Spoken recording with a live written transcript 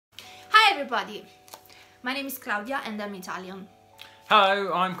Hi everybody, my name is Claudia and I'm Italian.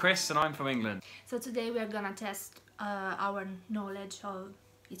 Hello, I'm Chris and I'm from England. So today we are gonna test our knowledge of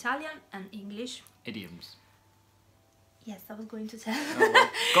Italian and English. Idioms. Yes, I was going to tell. Oh, well,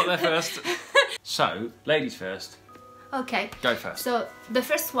 got there first. So, ladies first. Okay. Go first. So the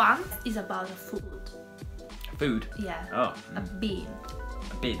first one is about a food. Food? Yeah. Oh. A bean.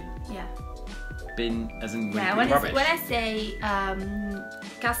 A bin? Yeah. Bin as in Yeah, rubbish? when I say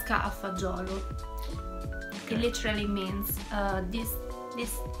casca a fagiolo, Okay. it literally means these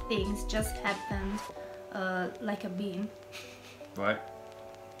things just happened like a bean. Right.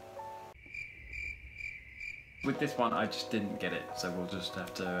 With this one, I just didn't get it, so we'll just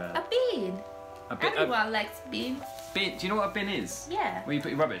have to... A bean! Everyone likes bean. Bin? Do you know what a bin is? Yeah. Where you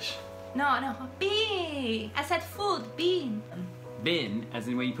put your rubbish? No, bean! I said food, bean. Bin as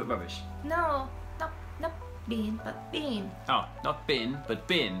in where you put rubbish? No, not bean, but bean. Oh, not bin, but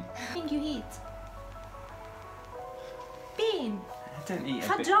bin. I think you eat. Bean. I don't eat a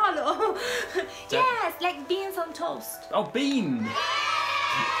bin. Fagiolo. Yes, like beans on toast. Oh, bean!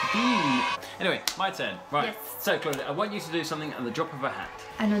 Bean! Anyway, my turn. Right. Yes. So, Claudia, I want you to do something at the drop of a hat.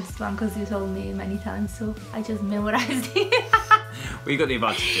 I know this one because you told me many times, so I just memorized it. Well, you got the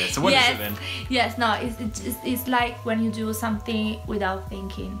advantage here. So what is it then? Yes, no, it's like when you do something without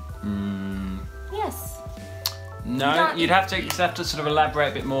thinking. Yes. No, you'd have to sort of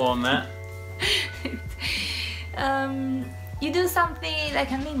elaborate a bit more on that. You do something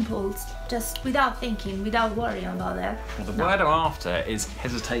like an impulse, just without thinking, without worrying about it. Well, the word I'm after is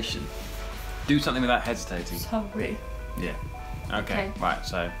hesitation. Do something without hesitating. Sorry. Yeah. Okay. Right.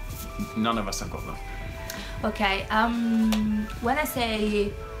 So none of us have got them. Okay. When I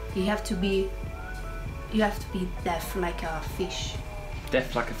say you have to be deaf like a fish.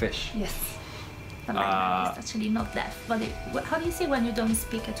 Deaf like a fish. Yes. Not like that. It's actually not deaf, but how do you say when you don't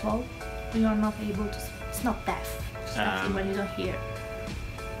speak at all? When you are not able to. It's not deaf. It's actually when you don't hear.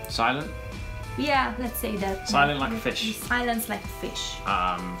 Silent. Yeah, let's say that. Silent like a fish. Silence like a fish.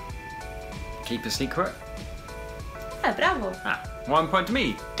 Keep a secret. Bravo. 1 point to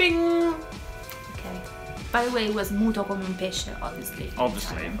me. Ding. Okay. By the way, it was muto come un pesce, obviously.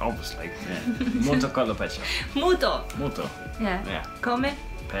 Obviously. Yeah. Molto con lo pesce. Muto. Molto. Yeah. Yeah. Come?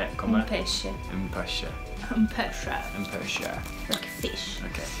 Come Un pesce. Un pesce. Un pesce. Un pesce. Like a fish.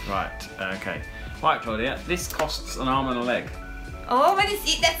 Okay. Right. Okay. Right, Claudia. This costs an arm and a leg. Oh, but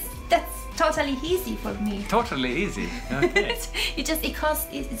that's totally easy for me. Totally easy. Okay.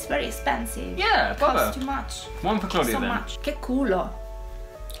 It's very expensive. Yeah, it costs too much. One for Claudia then. Much. Che culo.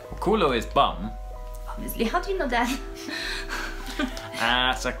 Culo is bum. Obviously, how do you know that?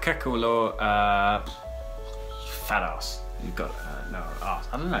 So che culo, fat ass. You've got no ass.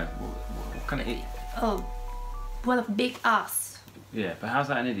 I don't know. What kind of idiom? Oh, what a big ass. Yeah, but how's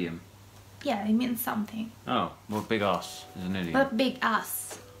that an idiom? Yeah, it means something. Oh, well, big ass is an idiom. What a big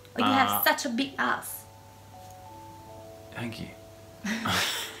ass. Oh, you have such a big ass. Thank you.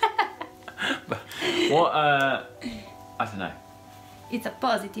 But what? I don't know. It's a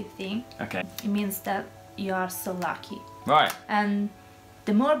positive thing. Okay. It means that you are so lucky. Right. And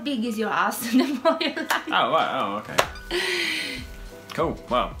the more big is your ass, the more you're lucky. Oh, right. Oh, okay. Cool.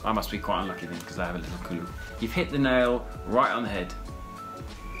 Well, I must be quite unlucky then because I have a little culo. You've hit the nail right on the head.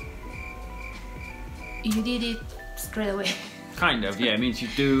 You did it straight away. Kind of, yeah. It means you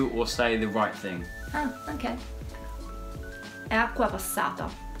do or say the right thing. Oh, okay. È acqua passata.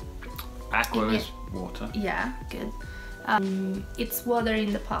 Aqua is water. Yeah, good. It's water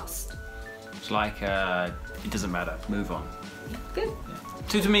in the past. It's like, it doesn't matter. Move on. Yeah, good. Yeah.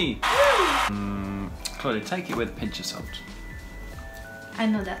 Two to me. Claudia, take it with a pinch of salt. I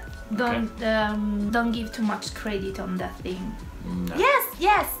know that. Don't give too much credit on that thing. No.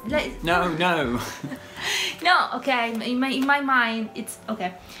 Yes. No. No. Okay. In my mind, it's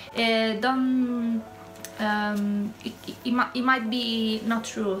okay. Don't. It might be not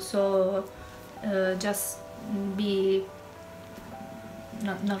true. So just be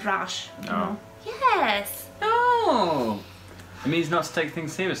not rush. You know? Yes. Oh. It means not to take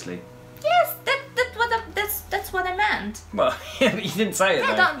things seriously. Yes. That's what I meant. Well, yeah, but you didn't say it.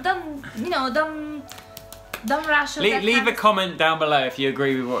 Yeah, though. don't rush. Leave a comment down below if you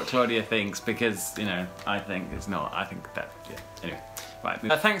agree with what Claudia thinks, because I think it's not. I think that Anyway, right.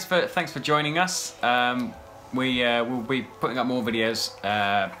 Thanks for joining us. We will be putting up more videos.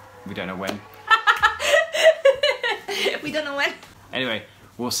 We don't know when. We don't know when. Anyway,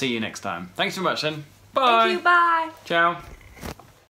 we'll see you next time. Thanks so much then. Bye. Thank you. Bye. Ciao.